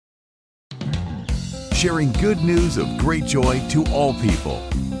sharing good news of great joy to all people.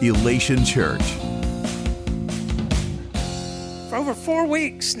 Elation Church. For over 4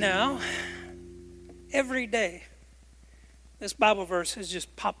 weeks now, every day, this Bible verse has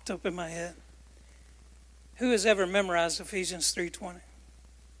just popped up in my head. Who has ever memorized Ephesians 3:20?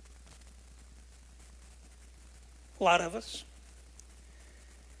 A lot of us.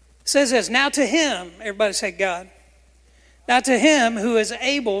 It says this, now to him, everybody say God. Now to him who is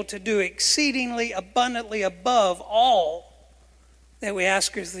able to do exceedingly abundantly above all that we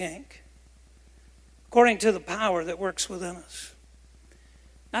ask or think, according to the power that works within us.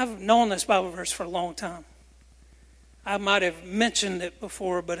 I've known this Bible verse for a long time. I might have mentioned it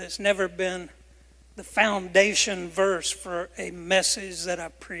before, but it's never been the foundation verse for a message that I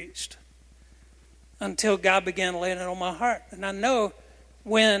preached until God began laying it on my heart. And I know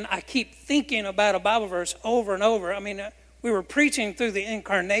when I keep thinking about a Bible verse over and over, we were preaching through the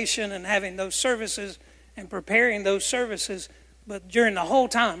incarnation and having those services and preparing those services, but during the whole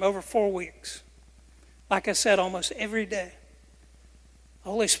time, over 4 weeks, like I said, almost every day, the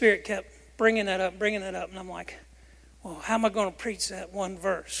Holy Spirit kept bringing it up, and I'm like, well, how am I going to preach that one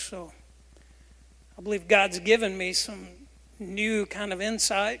verse? So I believe God's given me some new kind of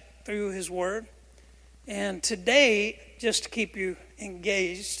insight through His Word. And today, just to keep you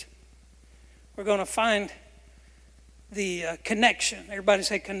engaged, we're going to find the connection. Everybody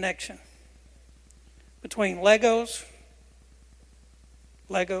say connection. Between Legos,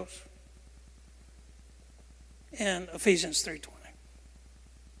 and Ephesians 3:20.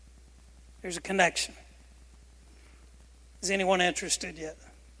 There's a connection. Is anyone interested yet?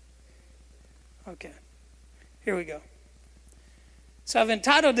 Okay, here we go. So I've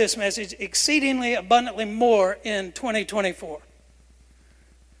entitled this message, Exceedingly Abundantly More in 2024.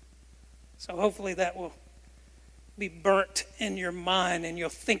 So hopefully that will be burnt in your mind and you'll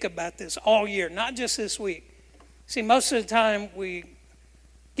think about this all year, not just this week. See, most of the time we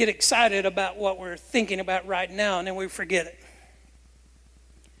get excited about what we're thinking about right now and then we forget it.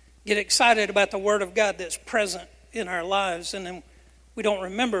 Get excited about the Word of God that's present in our lives and then we don't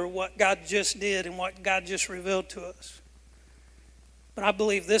remember what God just did and what God just revealed to us. But I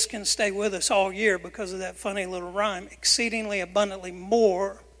believe this can stay with us all year because of that funny little rhyme, exceedingly abundantly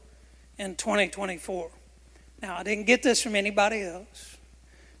more in 2024. Now, I didn't get this from anybody else.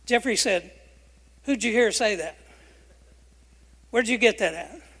 Jeffrey said, who'd you hear say that? Where'd you get that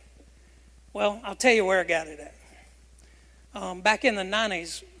at? Well, I'll tell you where I got it at. Back in the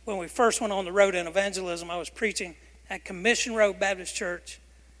 90s, when we first went on the road in evangelism, I was preaching at Commission Road Baptist Church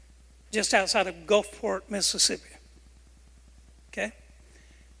just outside of Gulfport, Mississippi. Okay?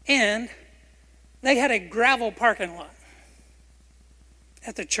 And they had a gravel parking lot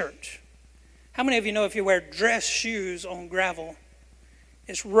at the church. How many of you know if you wear dress shoes on gravel,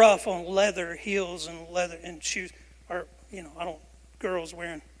 it's rough on leather heels and leather and shoes? Or, girls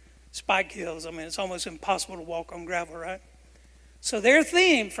wearing spike heels. It's almost impossible to walk on gravel, right? So their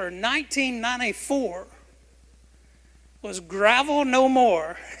theme for 1994 was gravel no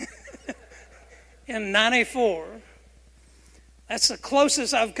more in 94. That's the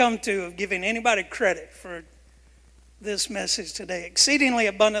closest I've come to of giving anybody credit for this message today. Exceedingly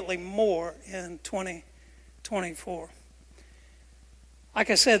abundantly more in 2024.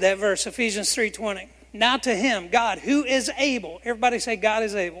 Like I said, that verse, Ephesians 3:20. Now to him, God, who is able. Everybody say God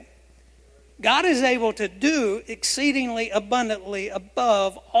is able. God is able to do exceedingly abundantly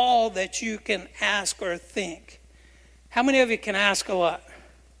above all that you can ask or think. How many of you can ask a lot?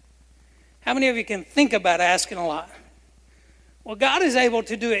 How many of you can think about asking a lot? Well, God is able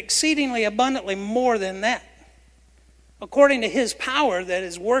to do exceedingly abundantly more than that, according to his power that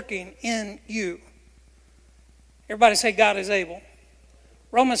is working in you. Everybody say God is able.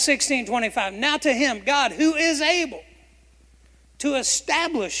 Romans 16:25. Now to him, God, who is able to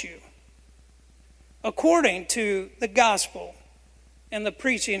establish you according to the gospel and the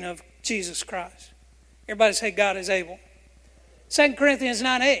preaching of Jesus Christ. Everybody say God is able. 2 Corinthians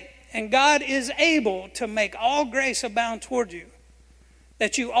 9:8. And God is able to make all grace abound toward you,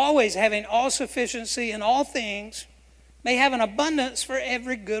 that you always, having all sufficiency in all things, may have an abundance for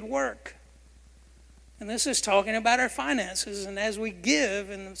every good work. And this is talking about our finances. And as we give,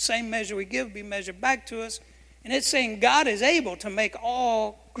 in the same measure we give, be measured back to us. And it's saying God is able to make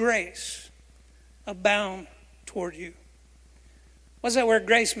all grace abound toward you. What's that word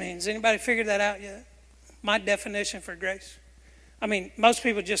grace means? Anybody figured that out yet? My definition for grace. Most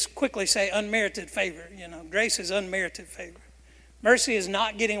people just quickly say unmerited favor. Grace is unmerited favor. Mercy is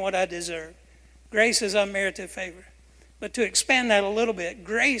not getting what I deserve. Grace is unmerited favor. But to expand that a little bit,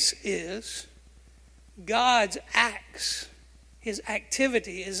 grace is God's acts, his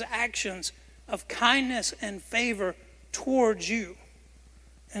activity, his actions of kindness and favor towards you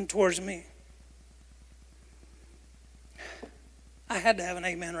and towards me. I had to have an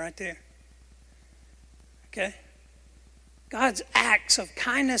amen right there. Okay? God's acts of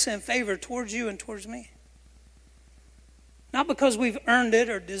kindness and favor towards you and towards me. Not because we've earned it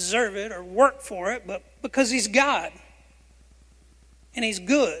or deserve it or worked for it, but because He's God. And He's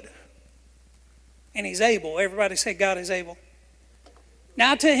good. And He's able. Everybody say God is able.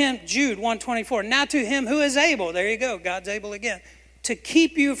 Now to Him, Jude 1:24. Now to Him who is able, there you go, God's able again, to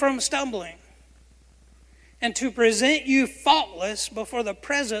keep you from stumbling and to present you faultless before the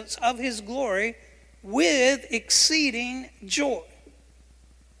presence of His glory with exceeding joy.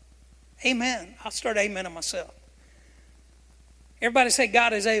 Amen. I'll start amening myself. Everybody say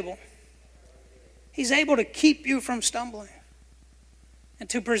God is able. He's able to keep you from stumbling and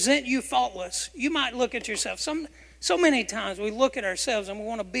to present you faultless. You might look at yourself. So many times we look at ourselves and we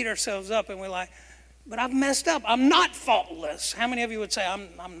want to beat ourselves up and we're like, but I've messed up. I'm not faultless. How many of you would say,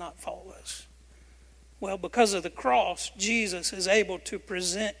 I'm not faultless? Well, because of the cross, Jesus is able to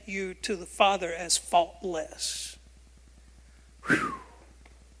present you to the Father as faultless. Whew.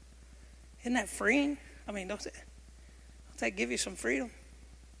 Isn't that freeing? I mean, don't that give you some freedom?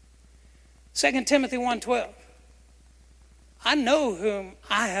 2 Timothy 1:12. I know whom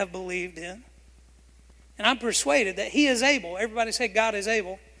I have believed in, and I'm persuaded that He is able. Everybody say God is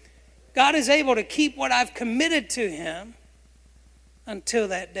able. God is able to keep what I've committed to Him until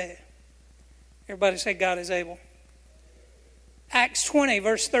that day. Everybody say God is able. Acts 20,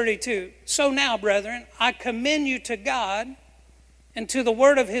 verse 32. So now, brethren, I commend you to God and to the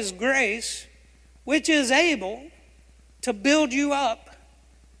word of His grace, which is able to build you up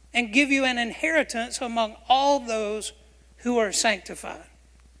and give you an inheritance among all those who are sanctified.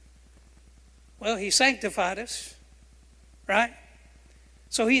 Well, He sanctified us, right?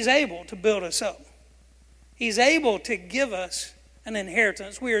 So He's able to build us up. He's able to give us an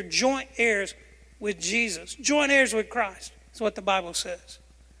inheritance. We are joint heirs with Jesus. Joint heirs with Christ. That's what the Bible says.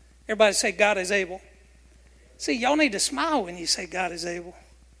 Everybody say God is able. See, y'all need to smile when you say God is able.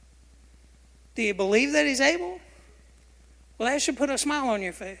 Do you believe that He's able? Well, that should put a smile on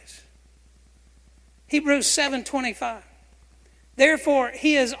your face. Hebrews 7:25. Therefore,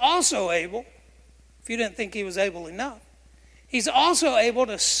 He is also able, if you didn't think He was able enough, He's also able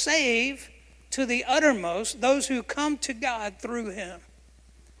to save to the uttermost those who come to God through Him.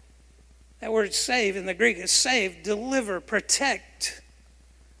 That word save in the Greek is save, deliver, protect.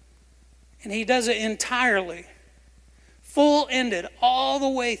 And He does it entirely. Full-ended, all the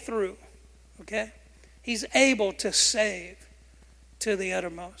way through. Okay? He's able to save to the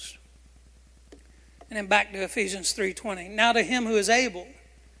uttermost. And then back to Ephesians 3:20. Now to Him who is able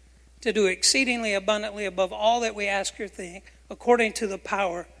to do exceedingly abundantly above all that we ask or think, according to the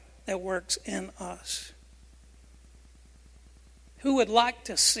power that works in us. Who would like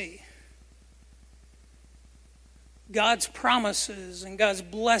to see God's promises and God's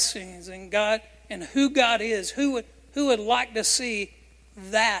blessings and God and who God is? Who would like to see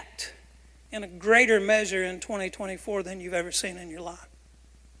that in a greater measure in 2024 than you've ever seen in your life?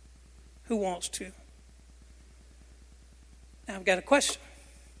 Who wants to? Now I've got a question.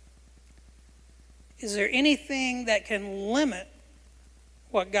 Is there anything that can limit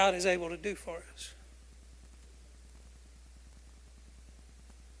what God is able to do for us?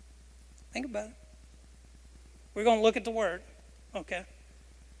 Think about it. We're going to look at the Word, okay?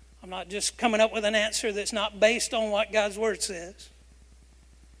 I'm not just coming up with an answer that's not based on what God's Word says.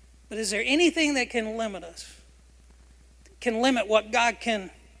 But is there anything that can limit us? Can limit what God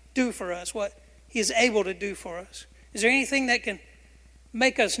can do for us, what He is able to do for us? Is there anything that can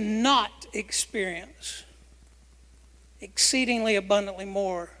make us not experience exceedingly abundantly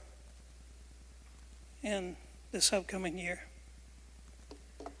more in this upcoming year?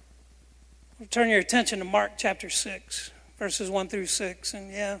 Turn your attention to Mark chapter 6, verses 1 through 6.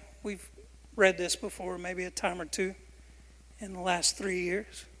 And yeah, we've read this before, maybe a time or two in the last 3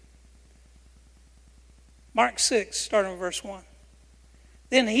 years. Mark 6, starting with verse 1.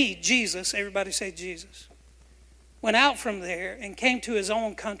 Then He, Jesus, everybody say Jesus, went out from there and came to His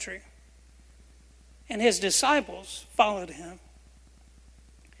own country. And His disciples followed Him.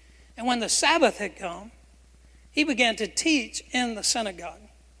 And when the Sabbath had come, He began to teach in the synagogue.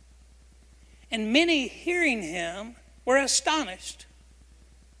 And many hearing Him were astonished,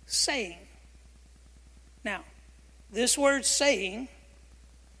 saying. Now, this word saying,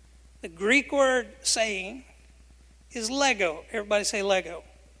 the Greek word saying, is Lego. Everybody say Lego.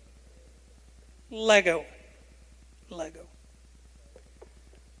 Lego. Lego.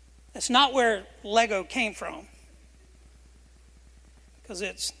 That's not where Lego came from, because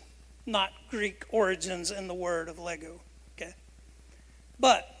it's not Greek origins in the word of Lego. Okay?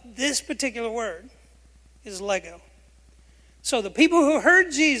 But this particular word is Lego. So the people who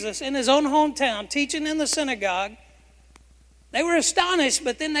heard Jesus in his own hometown teaching in the synagogue, they were astonished,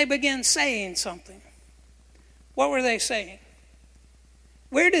 but then they began saying something. What were they saying?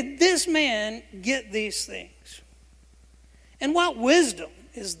 Where did this man get these things? And what wisdom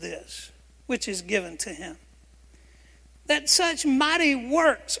is this which is given to him, that such mighty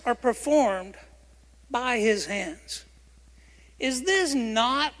works are performed by his hands? Is this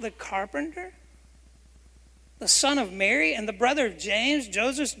not the carpenter, the son of Mary, and the brother of James,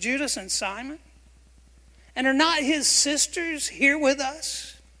 Joseph, Judas, and Simon? And are not his sisters here with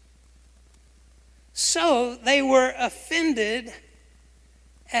us? So they were offended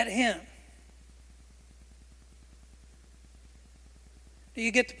at him. Do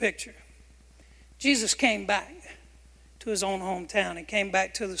you get the picture? Jesus came back to his own hometown. He came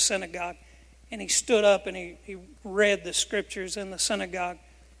back to the synagogue, and he stood up and he read the scriptures in the synagogue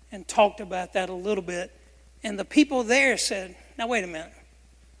and talked about that a little bit. And the people there said, now wait a minute,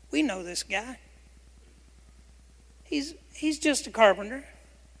 we know this guy. He's just a carpenter.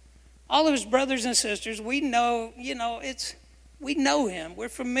 All of his brothers and sisters, we know, we know him. We're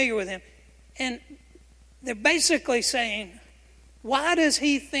familiar with him. And they're basically saying, why does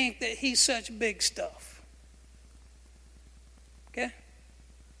he think that he's such big stuff? Okay?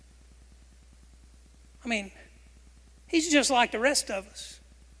 I mean, he's just like the rest of us.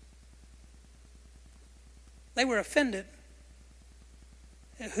 They were offended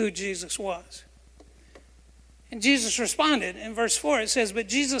at who Jesus was. And Jesus responded. In verse 4 it says, but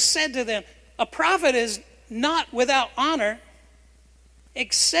Jesus said to them, a prophet is not without honor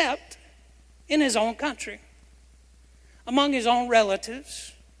except in his own country, among his own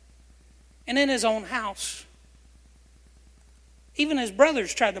relatives, and in his own house. Even his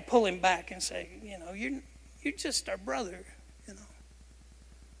brothers tried to pull him back and say, you're just our brother.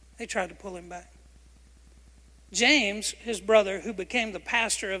 They tried to pull him back. James, his brother, who became the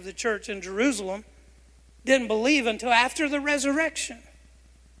pastor of the church in Jerusalem, didn't believe until after the resurrection.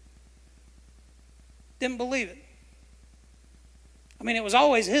 Didn't believe it. I mean, it was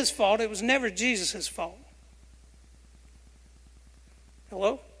always his fault. It was never Jesus' fault.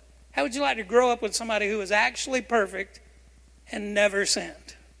 Hello? How would you like to grow up with somebody who was actually perfect and never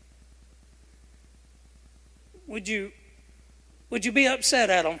sinned? Would you be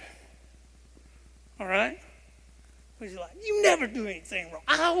upset at them? All right? Would you like, you never do anything wrong.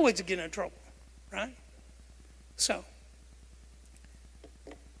 I always get in trouble. Right? So,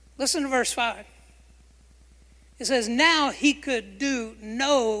 listen to verse 5. It says, now he could do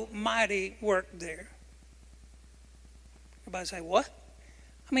no mighty work there. Everybody say, what?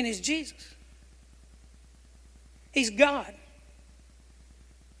 I mean, he's Jesus. He's God.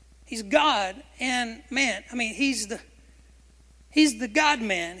 He's God and man. I mean, he's the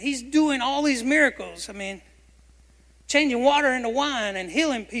God-man. He's doing all these miracles. I mean, changing water into wine and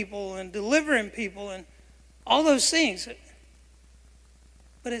healing people and delivering people and all those things.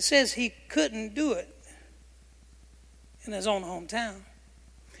 But it says he couldn't do it in his own hometown,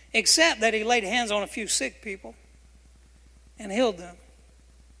 except that he laid hands on a few sick people and healed them.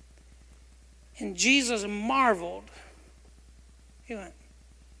 And Jesus marveled. He went,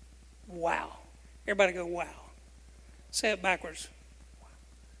 wow. Everybody go, wow. Say it backwards. Wow.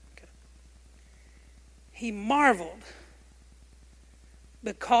 Okay. He marveled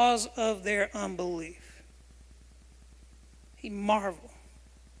because of their unbelief. He marveled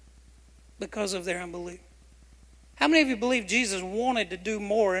because of their unbelief. How many of you believe Jesus wanted to do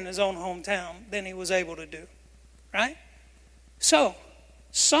more in his own hometown than he was able to do? Right? So,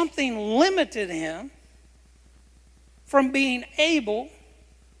 something limited him from being able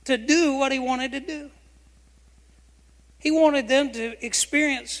to do what he wanted to do. He wanted them to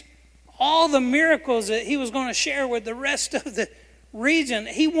experience all the miracles that he was going to share with the rest of the region.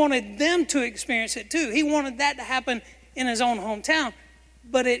 He wanted them to experience it too. He wanted that to happen in his own hometown.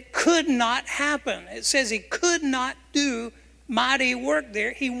 But it could not happen. It says he could not do mighty work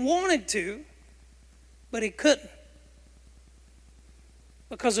there. He wanted to, but he couldn't.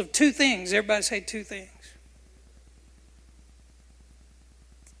 Because of two things. Everybody say two things.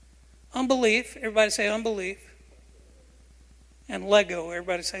 Unbelief. Everybody say unbelief. And Lego.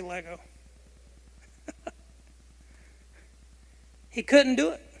 Everybody say Lego. He couldn't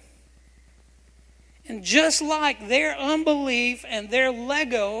do it. And just like their unbelief and their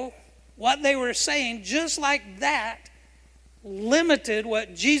Lego, what they were saying, just like that limited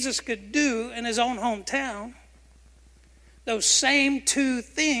what Jesus could do in his own hometown, those same two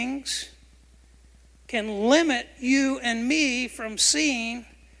things can limit you and me from seeing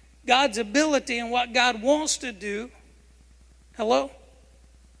God's ability and what God wants to do. Hello?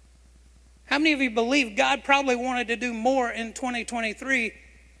 How many of you believe God probably wanted to do more in 2023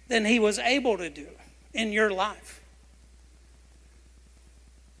 than he was able to do in your life?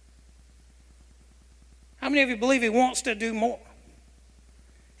 How many of you believe he wants to do more?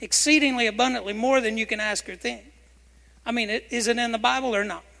 Exceedingly abundantly, more than you can ask or think. I mean, is it in the Bible or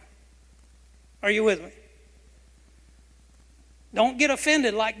not? Are you with me? Don't get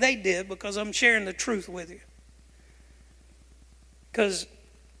offended like they did, because I'm sharing the truth with you. Because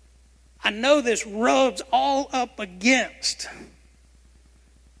I know this rubs all up against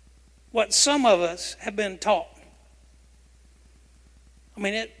what some of us have been taught. I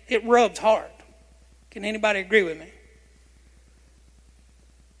mean, it rubs hard. Can anybody agree with me?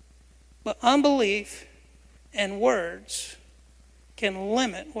 But unbelief and words can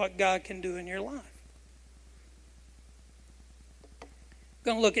limit what God can do in your life. I'm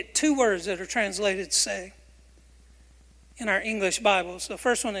going to look at two words that are translated say in our English Bibles. The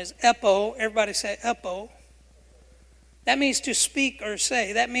first one is epo. Everybody say epo. That means to speak or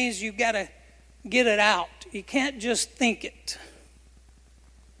say. That means you've got to get it out. You can't just think it.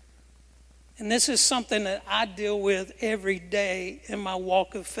 And this is something that I deal with every day in my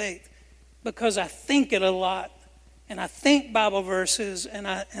walk of faith, because I think it a lot, and I think Bible verses, and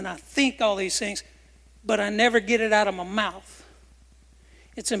I think all these things, but I never get it out of my mouth.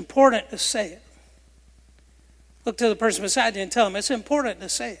 It's important to say it. Look to the person beside you and tell them it's important to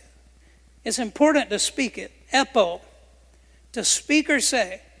say it. It's important to speak it. Epo, to speak or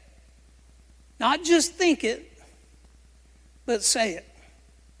say. Not just think it, but say it.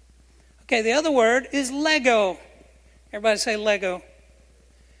 Okay, the other word is Lego. Everybody say Lego.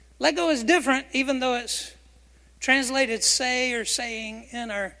 Lego is different, even though it's translated say or saying in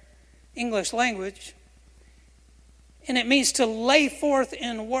our English language. And it means to lay forth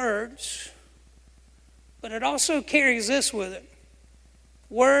in words. But it also carries this with it.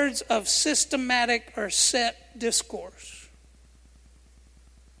 Words of systematic or set discourse.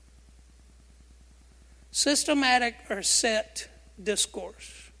 Systematic or set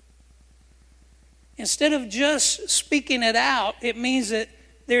discourse. Instead of just speaking it out, it means that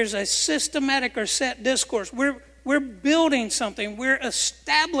there's a systematic or set discourse. We're building something. We're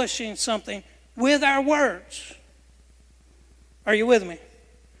establishing something with our words. Are you with me?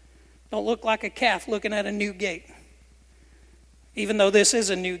 Don't look like a calf looking at a new gate, even though this is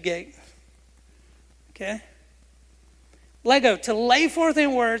a new gate. Okay? Lego, to lay forth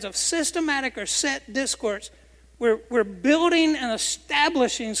in words of systematic or set discourse. We're building and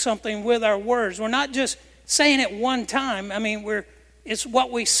establishing something with our words. We're not just saying it one time. I mean, it's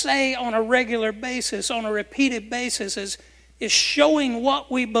what we say on a regular basis, on a repeated basis, is showing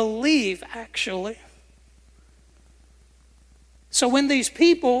what we believe, actually. So when these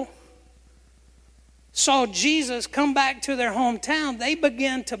people saw Jesus come back to their hometown, they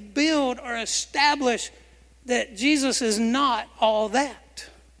began to build or establish that Jesus is not all that.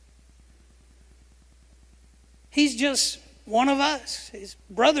 He's just one of us. His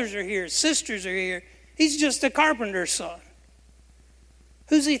brothers are here, his sisters are here. He's just a carpenter's son.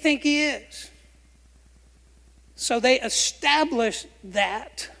 Who's he think he is? So they established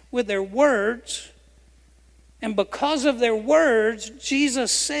that with their words. And because of their words,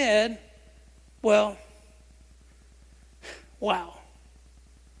 Jesus said, well, wow.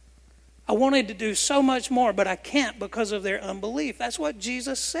 I wanted to do so much more, but I can't because of their unbelief. That's what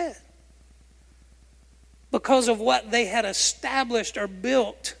Jesus said. Because of what they had established or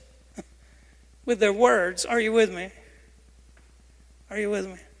built with their words. Are you with me? Are you with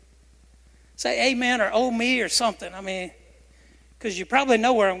me? Say amen or oh me or something. I mean, because you probably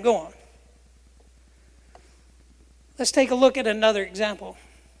know where I'm going. Let's take a look at another example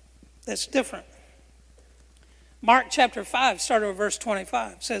that's different. Mark chapter 5, starting with verse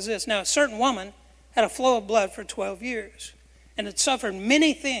 25, says this. Now, a certain woman had a flow of blood for 12 years and had suffered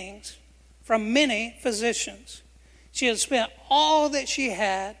many things from many physicians. She had spent all that she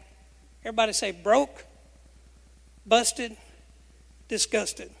had. Everybody say broke, busted,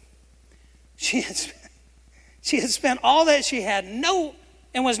 disgusted. She had spent all that she had,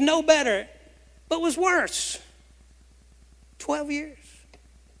 and was no better, but was worse. 12 years.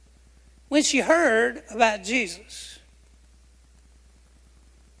 When she heard about Jesus.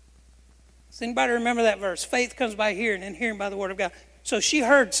 Does anybody remember that verse? Faith comes by hearing, and hearing by the word of God. So she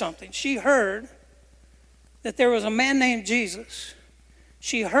heard something. She heard that there was a man named Jesus.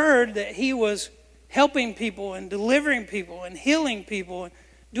 She heard that he was helping people and delivering people and healing people and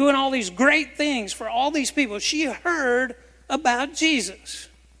doing all these great things for all these people. She heard about Jesus.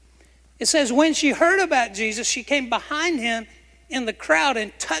 It says when she heard about Jesus, she came behind him in the crowd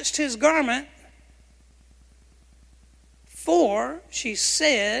and touched his garment. For she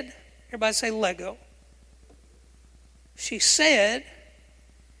said, everybody say Lego. She said,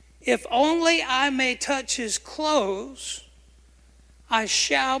 if only I may touch his clothes, I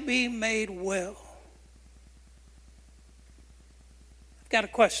shall be made well. I've got a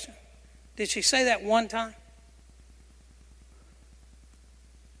question. Did she say that one time?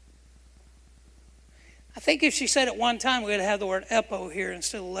 I think if she said it one time, we'd have the word epo here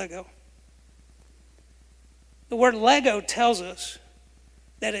instead of Lego. The word Lego tells us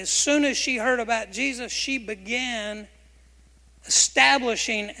that as soon as she heard about Jesus, she began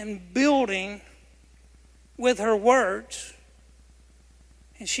establishing and building with her words.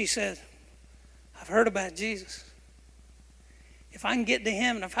 And she said, I've heard about Jesus. If I can get to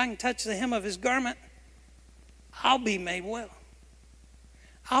him and if I can touch the hem of his garment, I'll be made well.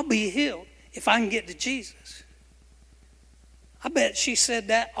 I'll be healed if I can get to Jesus. I bet she said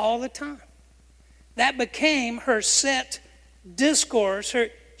that all the time. That became her set discourse.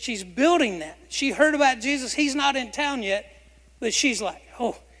 She's building that. She heard about Jesus. He's not in town yet, but she's like,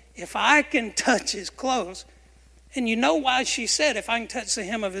 oh, if I can touch his clothes. And you know why she said, if I can touch the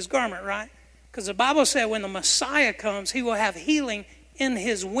hem of his garment, right? Because the Bible said when the Messiah comes, he will have healing in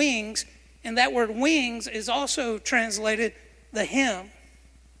his wings. And that word wings is also translated the hem.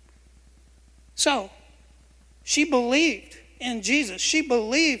 So she believed in Jesus. She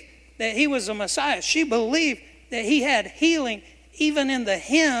believed that he was the Messiah. She believed that he had healing even in the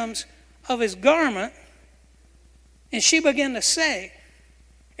hems of his garment. And she began to say,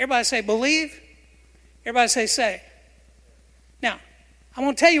 everybody say believe. Everybody say. Now, I'm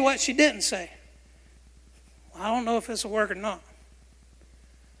going to tell you what she didn't say. Well, I don't know if this will work or not.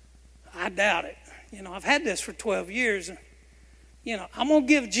 I doubt it. I've had this for 12 years. And, I'm going to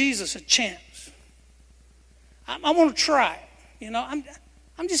give Jesus a chance. I'm going to try it.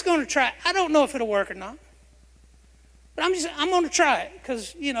 I'm just going to try it. I don't know if it'll work or not. But I'm going to try it.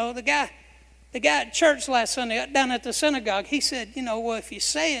 Because, the guy at church last Sunday, down at the synagogue, he said, well, if you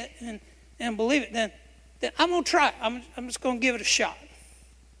say it and believe it, then I'm going to try it. I'm just going to give it a shot.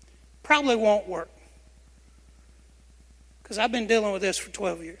 Probably won't work. Because I've been dealing with this for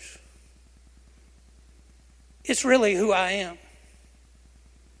 12 years. It's really who I am.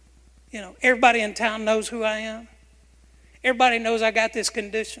 Everybody in town knows who I am. Everybody knows I got this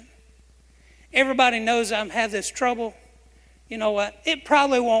condition. Everybody knows I have this trouble. You know what? It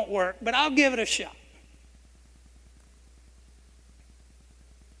probably won't work, but I'll give it a shot.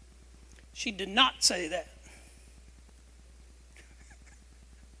 She did not say that.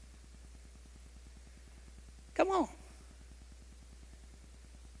 Come on.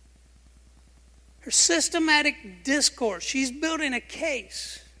 Her systematic discourse, she's building a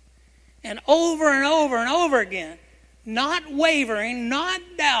case. And over and over and over again, not wavering, not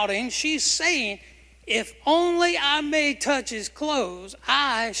doubting, she's saying, if only I may touch his clothes,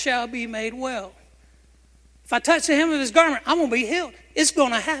 I shall be made well. If I touch the hem of his garment, I'm going to be healed. It's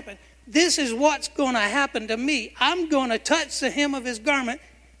going to happen. This is what's going to happen to me. I'm going to touch the hem of his garment,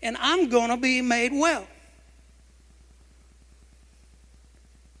 and I'm going to be made well.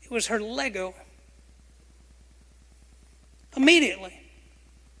 It was her Lego. Immediately,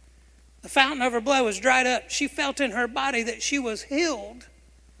 the fountain of her blood was dried up. She felt in her body that she was healed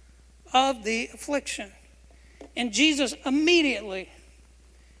of the affliction. And Jesus immediately,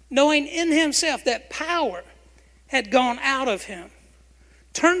 knowing in himself that power had gone out of him,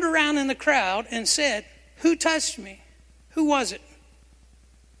 turned around in the crowd and said, who touched me? Who was it?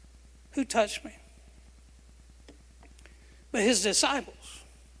 Who touched me? But his disciples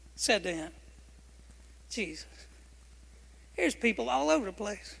said to him, Jesus, there's people all over the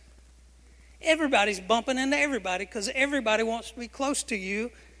place. Everybody's bumping into everybody because everybody wants to be close to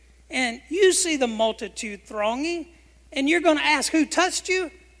you. And you see the multitude thronging, and you're going to ask who touched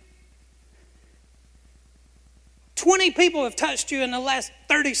you? 20 people have touched you in the last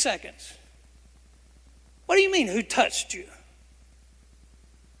 30 seconds. What do you mean, who touched you?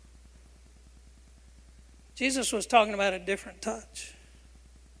 Jesus was talking about a different touch.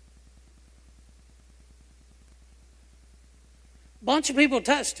 A bunch of people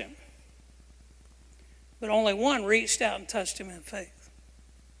touched him, but only one reached out and touched him in faith.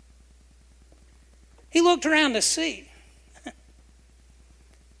 He looked around to see.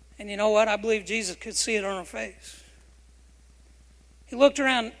 And you know what? I believe Jesus could see it on her face. He looked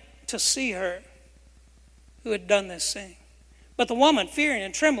around to see her who had done this thing. But the woman, fearing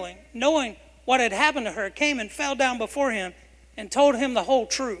and trembling, knowing what had happened to her, came and fell down before him and told him the whole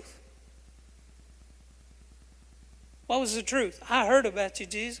truth. What was the truth? I heard about you,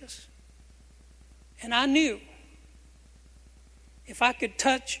 Jesus. And I knew if I could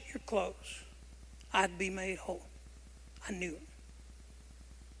touch your clothes, I'd be made whole. I knew it.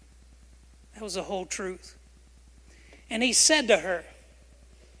 That was the whole truth. And he said to her,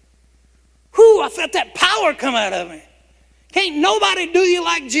 whew, I felt that power come out of me. Can't nobody do you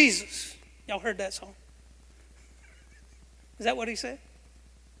like Jesus. Y'all heard that song? Is that what he said?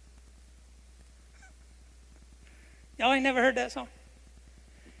 Y'all ain't never heard that song?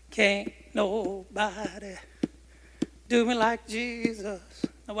 Can't nobody do me like Jesus.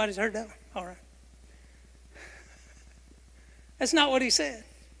 Nobody's heard that one? All right. That's not what he said.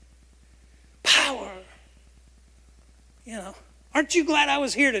 Power. You know, aren't you glad I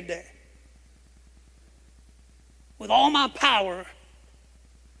was here today? With all my power.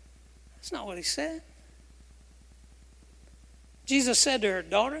 That's not what he said. Jesus said to her,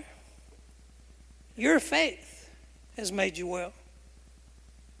 daughter, your faith has made you well.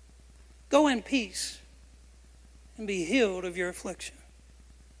 Go in peace and be healed of your affliction.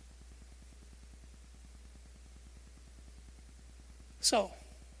 So,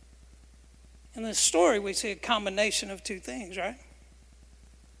 in this story, we see a combination of two things, right?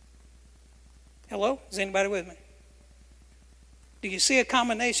 Hello? Is anybody with me? Do you see a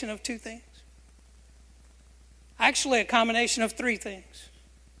combination of two things? Actually, a combination of three things.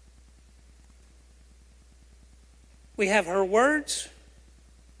 We have her words.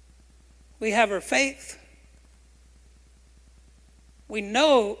 We have her faith. We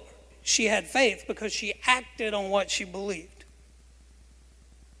know she had faith because she acted on what she believed.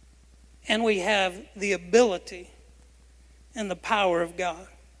 And we have the ability and the power of God.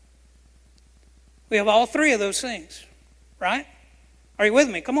 We have all three of those things, right? Are you with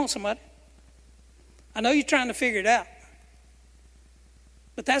me? Come on, somebody. I know you're trying to figure it out.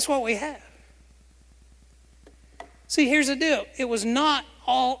 But that's what we have. See, here's the deal. It was not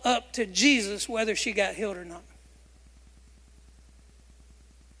all up to Jesus whether she got healed or not.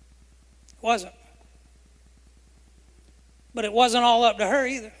 It wasn't. But it wasn't all up to her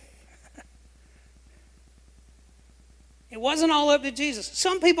either. It wasn't all up to Jesus.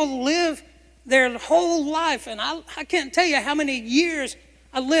 Some people live their whole life, and I can't tell you how many years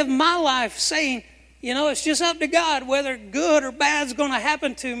I lived my life saying, you know, it's just up to God whether good or bad's going to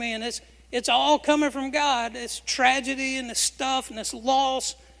happen to me, and it's all coming from God. It's tragedy and this stuff and this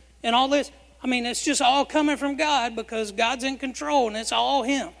loss and all this. I mean, it's just all coming from God because God's in control, and it's all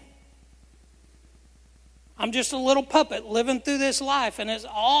Him. I'm just a little puppet living through this life, and it's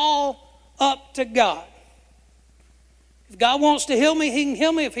all up to God. If God wants to heal me, He can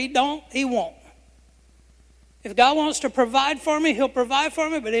heal me. If He don't, He won't. If God wants to provide for me, He'll provide for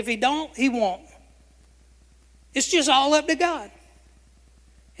me. But if He don't, He won't. It's just all up to God.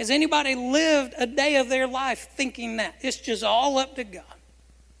 Has anybody lived a day of their life thinking that? It's just all up to God.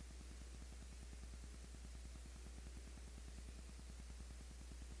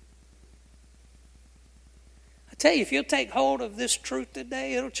 I tell you, if you'll take hold of this truth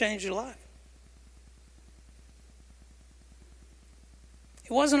today, it'll change your life.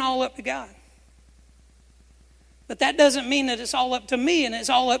 It wasn't all up to God. But that doesn't mean that it's all up to me and it's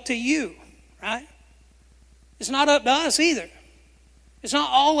all up to you, right? It's not up to us either. It's not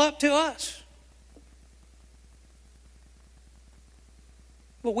all up to us.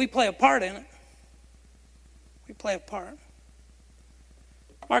 But we play a part in it. We play a part.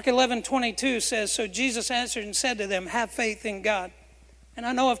 Mark 11:22 says, so Jesus answered and said to them, have faith in God. And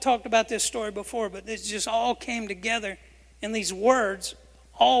I know I've talked about this story before, but it just all came together in these words,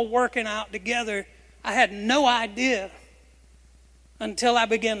 all working out together. I had no idea until I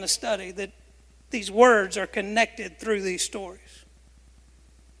began to study that these words are connected through these stories,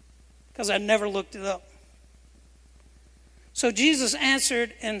 because I never looked it up. So Jesus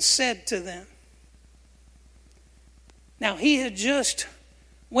answered and said to them. Now he had just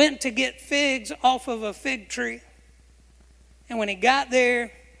went to get figs off of a fig tree, and when he got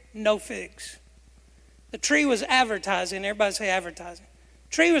there, no figs. The tree was advertising. Everybody say advertising.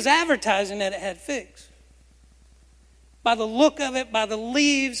 Tree was advertising that it had figs. By the look of it, by the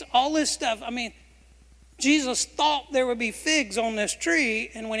leaves, all this stuff. I mean, Jesus thought there would be figs on this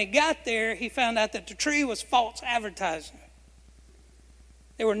tree, and when he got there, he found out that the tree was false advertising.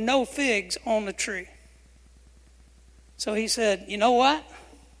 There were no figs on the tree. So he said, you know what?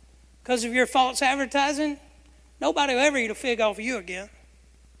 Because of your false advertising, nobody will ever eat a fig off of you again.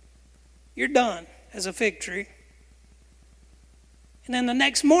 You're done as a fig tree. And then the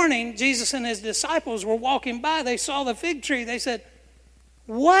next morning, Jesus and his disciples were walking by. They saw the fig tree. They said,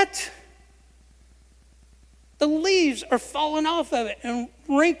 what? The leaves are falling off of it and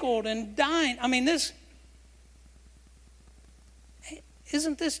wrinkled and dying. I mean, isn't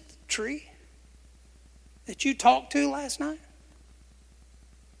this the tree that you talked to last night?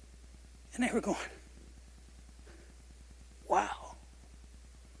 And they were going, wow.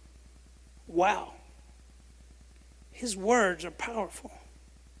 Wow. His words are powerful.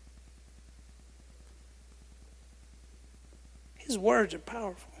 His words are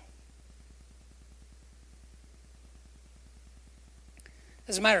powerful.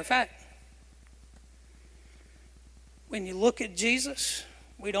 As a matter of fact, when you look at Jesus,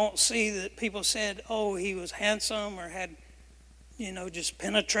 we don't see that people said, oh, he was handsome or had, just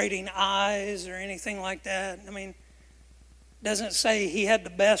penetrating eyes or anything like that. I mean, it doesn't say he had the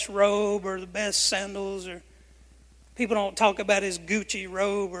best robe or the best sandals, or people don't talk about his Gucci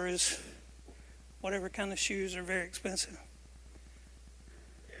robe or his whatever kind of shoes are very expensive.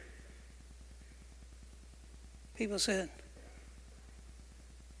 People said,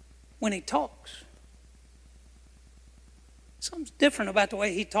 when he talks, something's different about the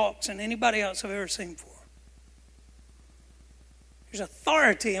way he talks than anybody else I've ever seen before. There's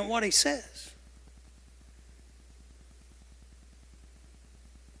authority in what he says.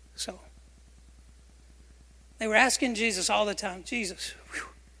 So, they were asking Jesus all the time, Jesus,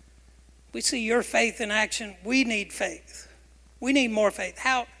 we see your faith in action. We need faith. We need more faith.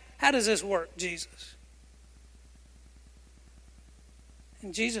 How does this work, Jesus?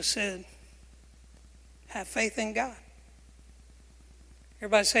 And Jesus said, have faith in God.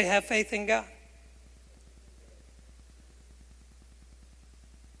 Everybody say, have faith in God.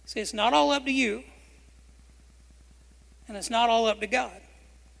 See, it's not all up to you, and it's not all up to God.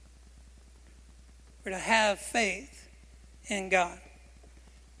 We're to have faith in God.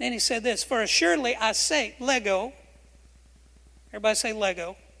 Then he said this, for assuredly I say, Lego. Everybody say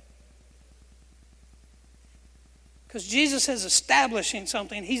Lego. Because Jesus is establishing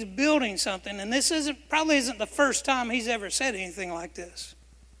something. He's building something. And this probably isn't the first time he's ever said anything like this.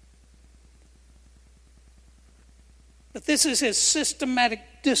 But this is his systematic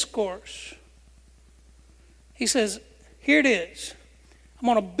discourse. He says, here it is. I'm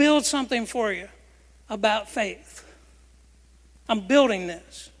going to build something for you about faith. I'm building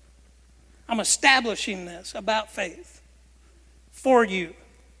this. I'm establishing this about faith for you.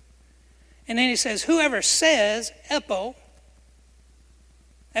 And then he says, whoever says, epo,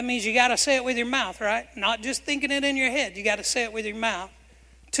 that means you got to say it with your mouth, right? Not just thinking it in your head. You got to say it with your mouth.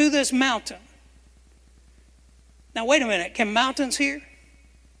 To this mountain. Now, wait a minute. Can mountains hear?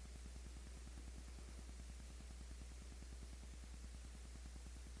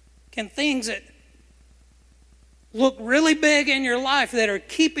 Can things that look really big in your life that are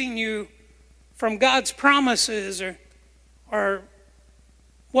keeping you from God's promises or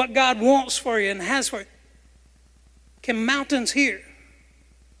what God wants for you and has for you, can mountains hear?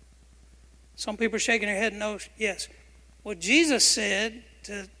 Some people are shaking their head no, yes. Well, Jesus said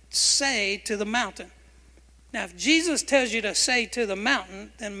to say to the mountain. Now, if Jesus tells you to say to the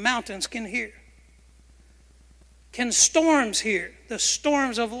mountain, then mountains can hear. Can storms hear? The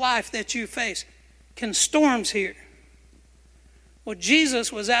storms of life that you face. Can storms hear? Well,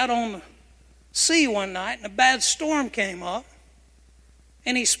 Jesus was out on the sea one night and a bad storm came up.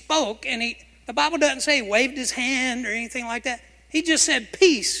 And he spoke, and the Bible doesn't say he waved his hand or anything like that. He just said,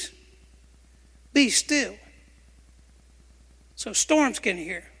 peace, be still. So storms can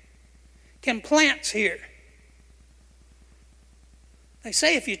hear. Can plants hear? They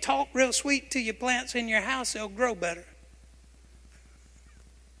say if you talk real sweet to your plants in your house, they'll grow better.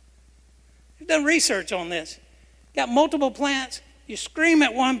 You've done research on this. Got multiple plants, you scream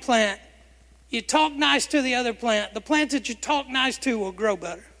at one plant, you talk nice to the other plant. The plants that you talk nice to will grow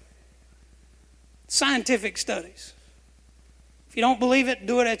better. Scientific studies. If you don't believe it,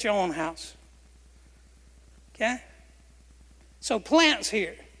 do it at your own house. Okay? So plants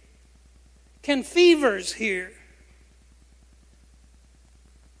hear. Can fevers hear?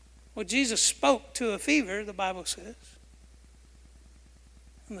 Well, Jesus spoke to a fever, the Bible says.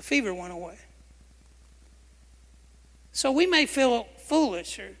 And the fever went away. So we may feel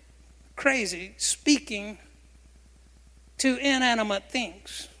foolish or crazy speaking to inanimate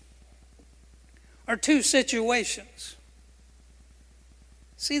things or to situations.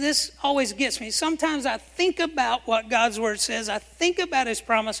 See, this always gets me. Sometimes I think about what God's word says. I think about his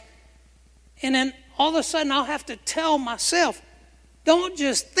promise. And then all of a sudden I'll have to tell myself, don't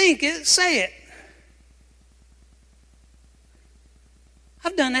just think it, say it.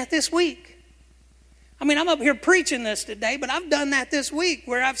 I've done that this week. I mean, I'm up here preaching this today, but I've done that this week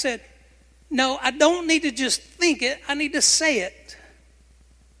where I've said, no, I don't need to just think it. I need to say it.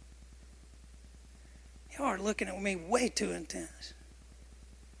 Y'all are looking at me way too intense.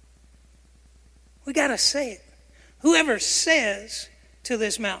 We got to say it. Whoever says to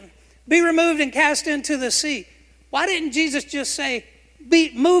this mountain, be removed and cast into the sea. Why didn't Jesus just say,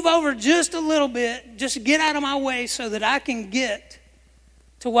 move over just a little bit, just get out of my way so that I can get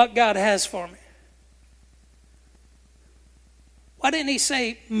to what God has for me. Why didn't he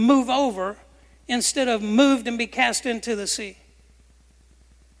say move over instead of moved and be cast into the sea?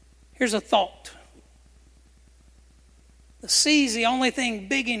 Here's a thought. The sea is the only thing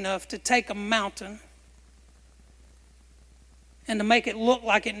big enough to take a mountain and to make it look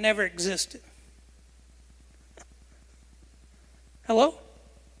like it never existed. Hello?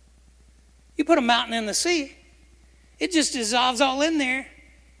 You put a mountain in the sea, it just dissolves all in there,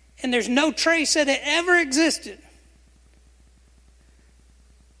 and there's no trace that it ever existed.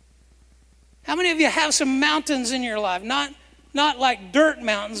 How many of you have some mountains in your life? Not like dirt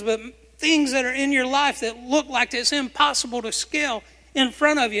mountains, but things that are in your life that look like it's impossible to scale in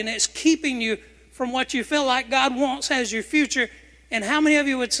front of you, and it's keeping you from what you feel like God wants as your future. And how many of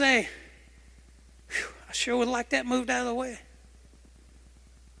you would say, I sure would like that moved out of the way?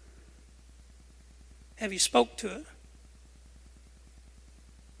 Have you spoke to it?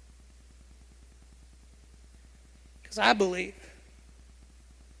 Because I believe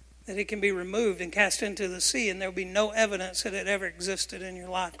that it can be removed and cast into the sea, and there will be no evidence that it ever existed in your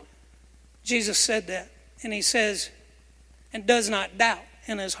life. Jesus said that, and he says, and does not doubt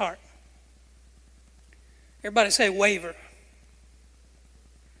in his heart. Everybody say waver.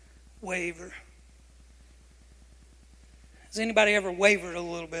 Waver. Has anybody ever wavered a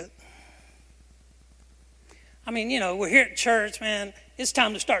little bit? I mean, we're here at church, man. It's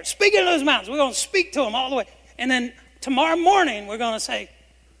time to start speaking to those mountains. We're going to speak to them all the way. And then tomorrow morning, we're going to say,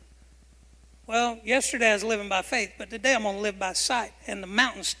 well, yesterday I was living by faith, but today I'm going to live by sight, and the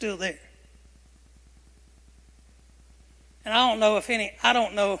mountain's still there. And I don't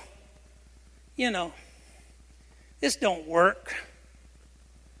know, this don't work.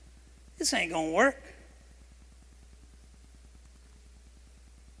 This ain't going to work.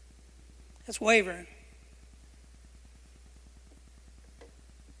 That's wavering.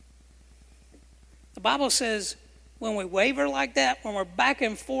 The Bible says when we waver like that, when we're back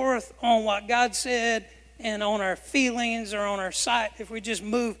and forth on what God said and on our feelings or on our sight, if we just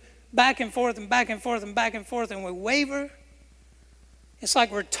move back and forth and back and forth and back and forth and we waver, it's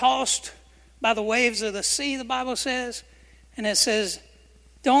like we're tossed by the waves of the sea, the Bible says. And it says,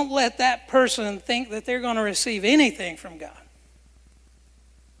 don't let that person think that they're going to receive anything from God.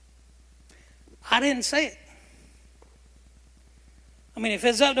 I didn't say it. I mean, if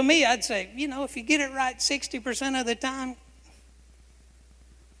it's up to me, I'd say, if you get it right 60% of the time.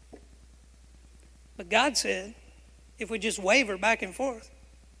 But God said, if we just waver back and forth,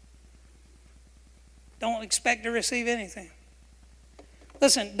 don't expect to receive anything.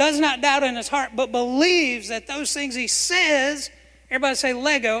 Listen, does not doubt in his heart, but believes that those things he says, everybody say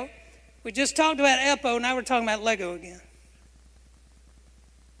Lego. We just talked about Epo, now we're talking about Lego again.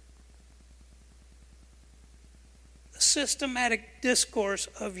 The systematic discourse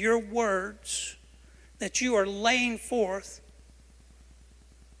of your words that you are laying forth,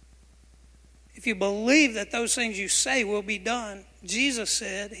 if you believe that those things you say will be done, Jesus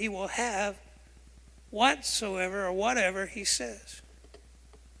said he will have whatsoever or whatever he says.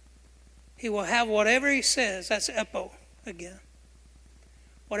 He will have whatever he says. That's Epo again.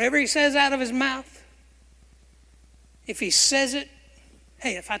 Whatever he says out of his mouth, if he says it,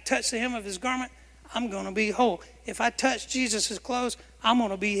 hey, if I touch the hem of his garment, I'm going to be whole. If I touch Jesus' clothes, I'm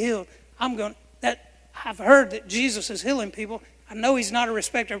going to be healed. I've heard that Jesus is healing people. I know he's not a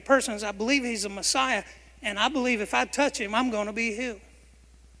respecter of persons. I believe he's a Messiah. And I believe if I touch him, I'm going to be healed.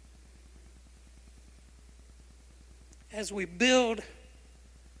 As we build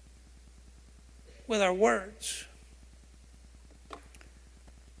with our words,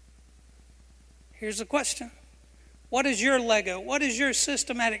 here's the question. What is your Lego? What is your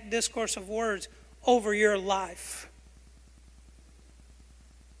systematic discourse of words over your life?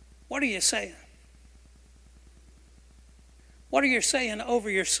 What are you saying? What are you saying over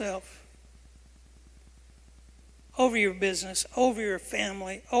yourself? Over your business, over your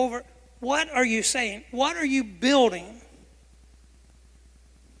family, over what are you saying? What are you building?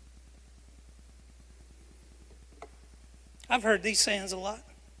 I've heard these sayings a lot.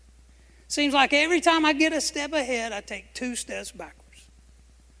 Seems like every time I get a step ahead, I take 2 steps backwards.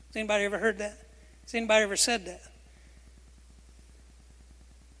 Has anybody ever heard that? Has anybody ever said that?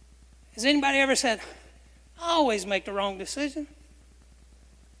 Has anybody ever said, I always make the wrong decision?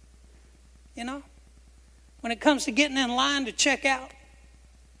 When it comes to getting in line to check out,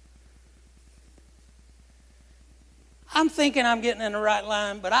 I'm thinking I'm getting in the right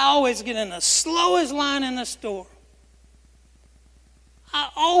line, but I always get in the slowest line in the store. I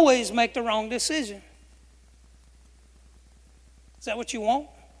always make the wrong decision. Is that what you want?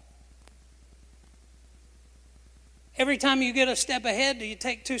 Every time you get a step ahead, do you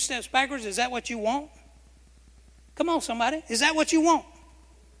take 2 steps backwards? Is that what you want? Come on, somebody. Is that what you want?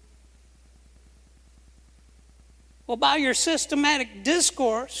 Well, by your systematic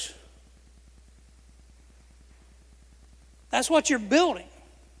discourse, that's what you're building.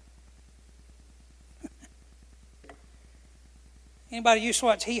 Anybody used to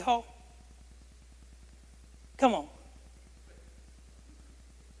watch Hee Haw? Come on.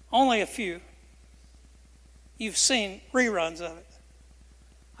 Only a few. You've seen reruns of it.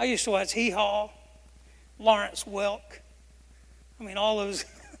 I used to watch Hee Haw, Lawrence Welk. I mean, all those.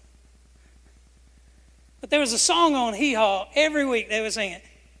 But there was a song on Hee Haw every week they were singing.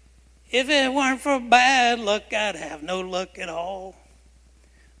 If it weren't for bad luck, I'd have no luck at all.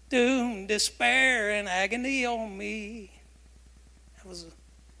 Doom, despair, and agony on me. That was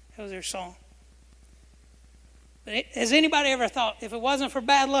their song. But has anybody ever thought, if it wasn't for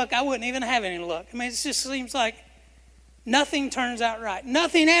bad luck, I wouldn't even have any luck? I mean, it just seems like nothing turns out right.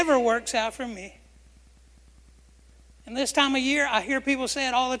 Nothing ever works out for me. And this time of year, I hear people say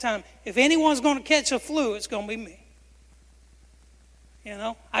it all the time. If anyone's going to catch a flu, it's going to be me. You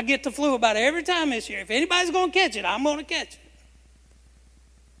know, I get the flu about every time this year. If anybody's going to catch it, I'm going to catch it.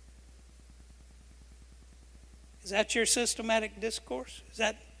 Is that your systematic discourse?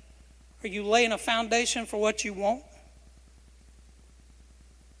 Are you laying a foundation for what you want?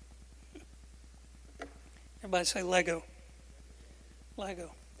 Everybody say Lego.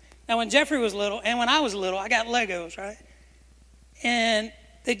 Lego. Now, when Jeffrey was little, and when I was little, I got Legos, right? And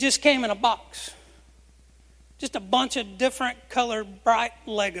they just came in a box. Just a bunch of different colored, bright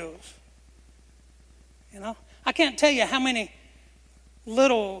Legos. You know? I can't tell you how many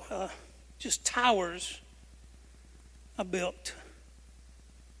little just towers I built.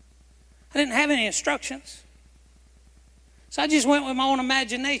 I didn't have any instructions. So I just went with my own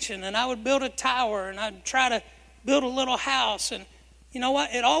imagination, and I would build a tower, and I'd try to build a little house. And you know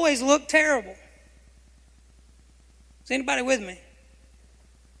what? It always looked terrible. Is anybody with me?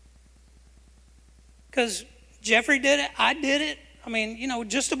 Because Jeffrey did it, I did it. I mean, you know,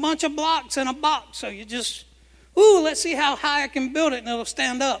 just a bunch of blocks in a box. So you just, let's see how high I can build it, and it'll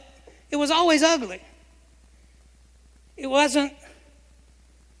stand up. It was always ugly. It wasn't,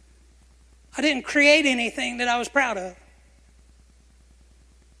 I didn't create anything that I was proud of.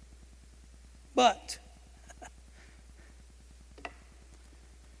 But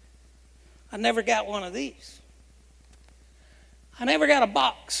I never got one of these. I never got a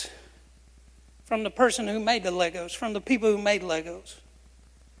box from the person who made the Legos, from the people who made Legos.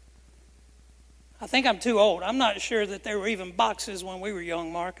 I think I'm too old. I'm not sure that there were even boxes when we were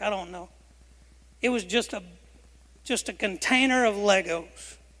young, Mark. I don't know. It was just a container of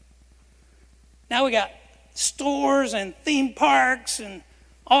Legos. Now we got stores and theme parks and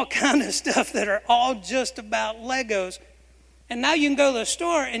all kind of stuff that are all just about Legos. And now you can go to the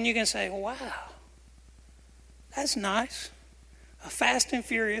store and you can say, wow, that's nice. A Fast and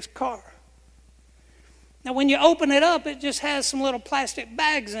Furious car. Now when you open it up, it just has some little plastic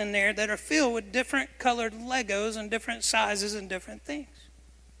bags in there that are filled with different colored Legos and different sizes and different things.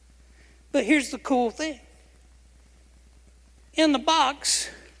 But here's the cool thing. In the box,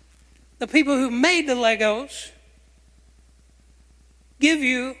 the people who made the Legos give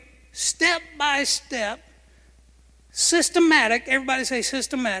you step-by-step, systematic, everybody say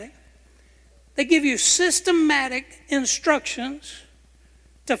systematic. They give you systematic instructions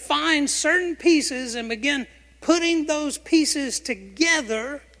to find certain pieces and begin putting those pieces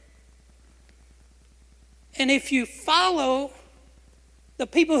together. And if you follow the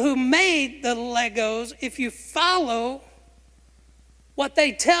people who made the Legos, if you follow what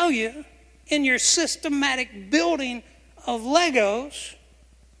they tell you in your systematic building of Legos,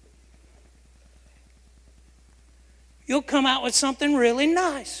 you'll come out with something really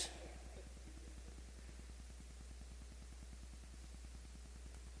nice.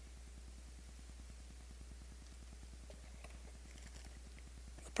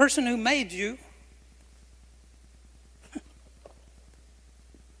 The person who made you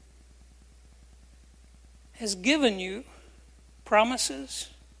has given you promises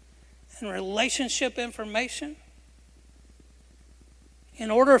and relationship information in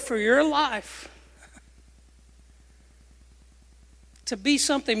order for your life to be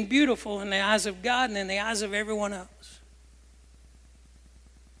something beautiful in the eyes of God and in the eyes of everyone else.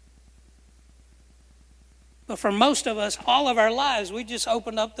 But for most of us, all of our lives, we just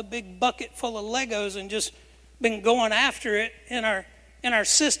opened up the big bucket full of Legos and just been going after it in our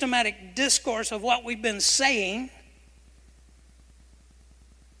systematic discourse of what we've been saying.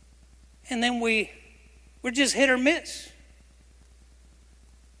 And then we're just hit or miss.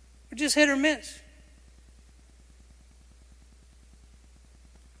 We're just hit or miss.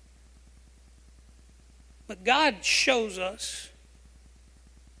 But God shows us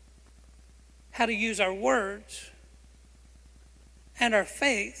how to use our words and our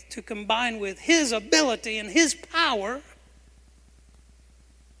faith to combine with His ability and His power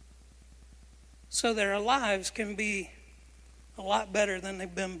so that our lives can be a lot better than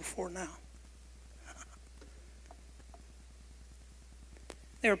they've been before now.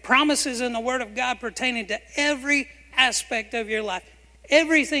 There are promises in the Word of God pertaining to every aspect of your life.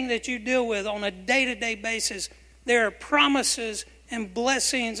 Everything that you deal with on a day-to-day basis, there are promises and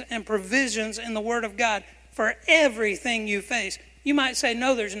blessings and provisions in the Word of God for everything you face. You might say,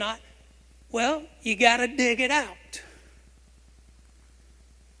 no, there's not. Well, you got to dig it out.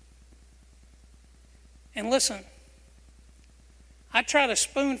 And listen, I try to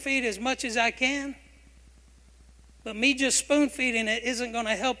spoon feed as much as I can, but me just spoon feeding it isn't going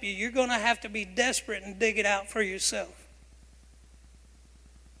to help you. You're going to have to be desperate and dig it out for yourself.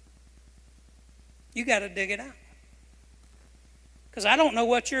 You got to dig it out. Because I don't know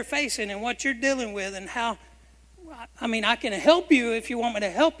what you're facing and what you're dealing with and how. I can help you if you want me to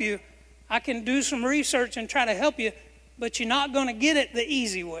help you. I can do some research and try to help you, but you're not going to get it the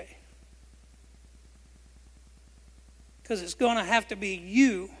easy way. Because it's going to have to be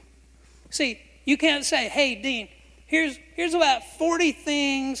you. See, you can't say, hey, Dean, here's about 40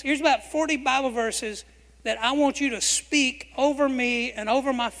 things, here's about 40 Bible verses that I want you to speak over me and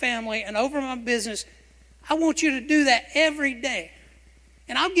over my family and over my business. I want you to do that every day.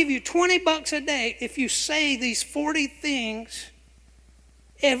 And I'll give you $20 a day if you say these 40 things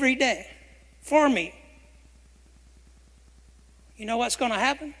every day for me. You know what's going to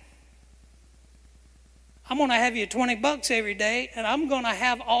happen? I'm going to have you $20 every day, and I'm going to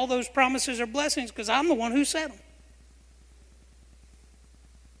have all those promises or blessings because I'm the one who said them.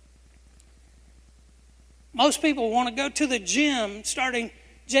 Most people want to go to the gym starting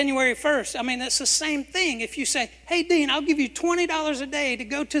January 1st. That's the same thing. If you say, hey, Dean, I'll give you $20 a day to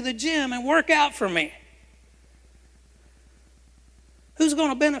go to the gym and work out for me. Who's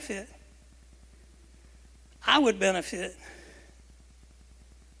going to benefit? I would benefit.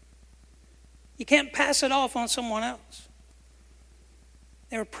 You can't pass it off on someone else.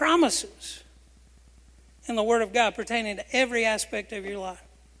 There are promises in the Word of God pertaining to every aspect of your life.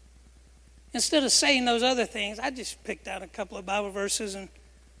 Instead of saying those other things, I just picked out a couple of Bible verses and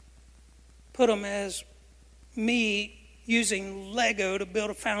put them as me using Lego to build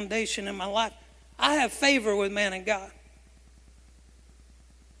a foundation in my life. I have favor with man and God.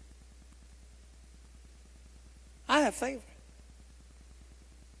 I have favor.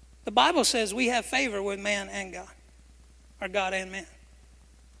 The Bible says we have favor with man and God, or God and man.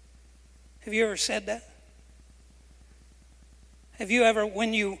 Have you ever said that? Have you ever,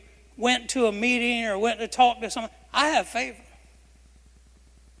 when you went to a meeting or went to talk to someone, I have favor.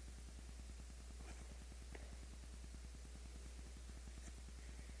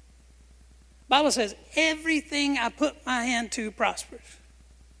 The Bible says everything I put my hand to prospers.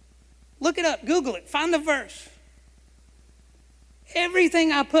 Look it up, Google it, find the verse.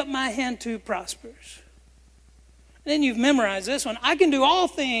 Everything I put my hand to prospers. Then you've memorized this one. I can do all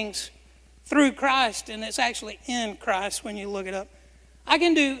things through Christ, and it's actually in Christ when you look it up. I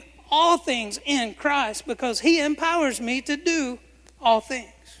can do all things in Christ because He empowers me to do all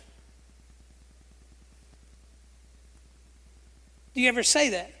things. Do you ever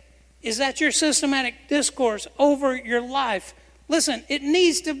say that? Is that your systematic discourse over your life? Listen, it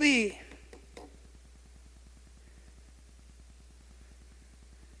needs to be.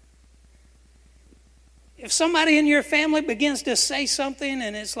 If somebody in your family begins to say something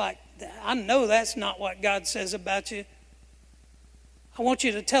and it's like, I know that's not what God says about you, I want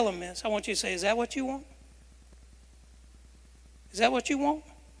you to tell them this. I want you to say, is that what you want? Is that what you want?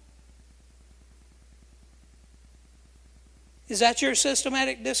 Is that your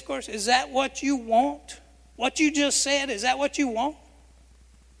systematic discourse? Is that what you want? What you just said, is that what you want?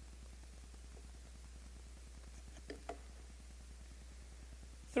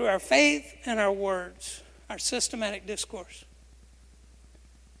 Through our faith and our words, our systematic discourse,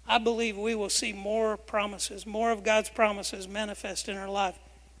 I believe we will see more promises, more of God's promises manifest in our life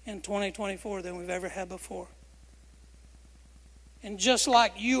in 2024 than we've ever had before. And just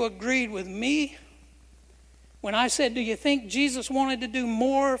like you agreed with me when I said, do you think Jesus wanted to do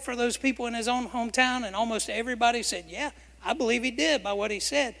more for those people in His own hometown? And almost everybody said, yeah, I believe He did by what He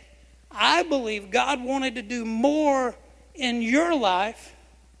said. I believe God wanted to do more in your life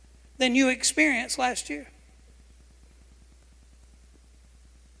than you experienced last year.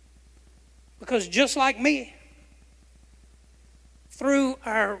 Because just like me, through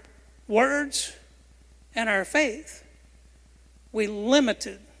our words and our faith, we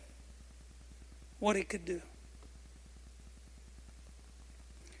limited what he could do.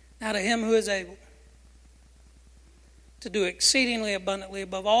 Now to him who is able to do exceedingly abundantly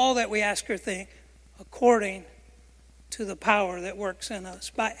above all that we ask or think, according to the power that works in us.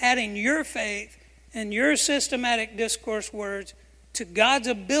 By adding your faith and your systematic discourse words to God's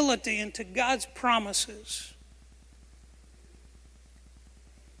ability and to God's promises.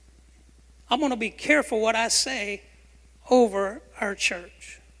 I'm going to be careful what I say over our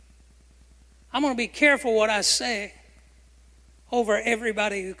church. I'm going to be careful what I say over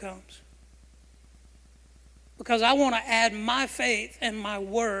everybody who comes. Because I want to add my faith and my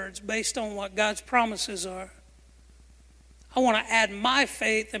words based on what God's promises are. I want to add my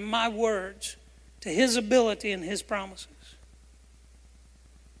faith and my words to his ability and his promises,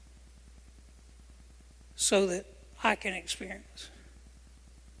 so that I can experience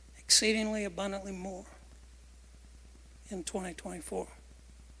exceedingly abundantly more in 2024.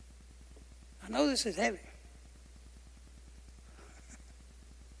 I know this is heavy.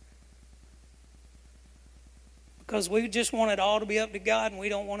 Because we just want it all to be up to God, and we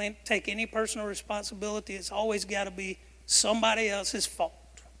don't want to take any personal responsibility. It's always got to be somebody else's fault.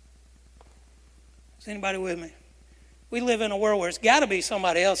 Is anybody with me? We live in a world where it's got to be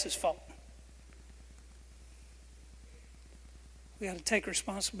somebody else's fault. We got to take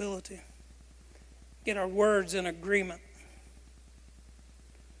responsibility. Get our words in agreement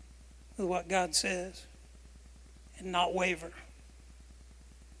with what God says and not waver.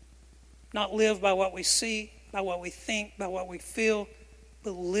 Not live by what we see, by what we think, by what we feel,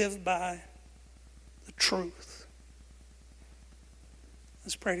 but live by the truth.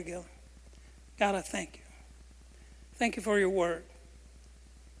 Let's pray together. God, I thank you. Thank you for your word.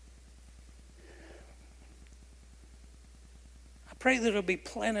 I pray that it'll be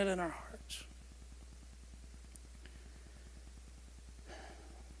planted in our hearts.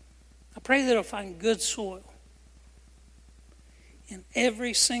 I pray that it'll find good soil in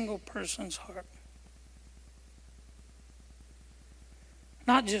every single person's heart.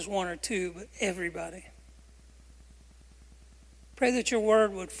 Not just one or two, but everybody. Pray that your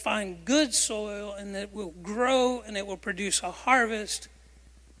word would find good soil and that it will grow and it will produce a harvest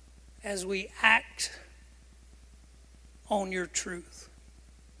as we act on your truth.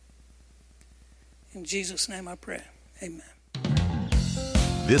 In Jesus' name I pray. Amen.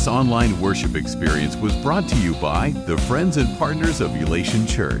 This online worship experience was brought to you by the friends and partners of Elation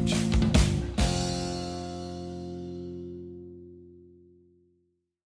Church.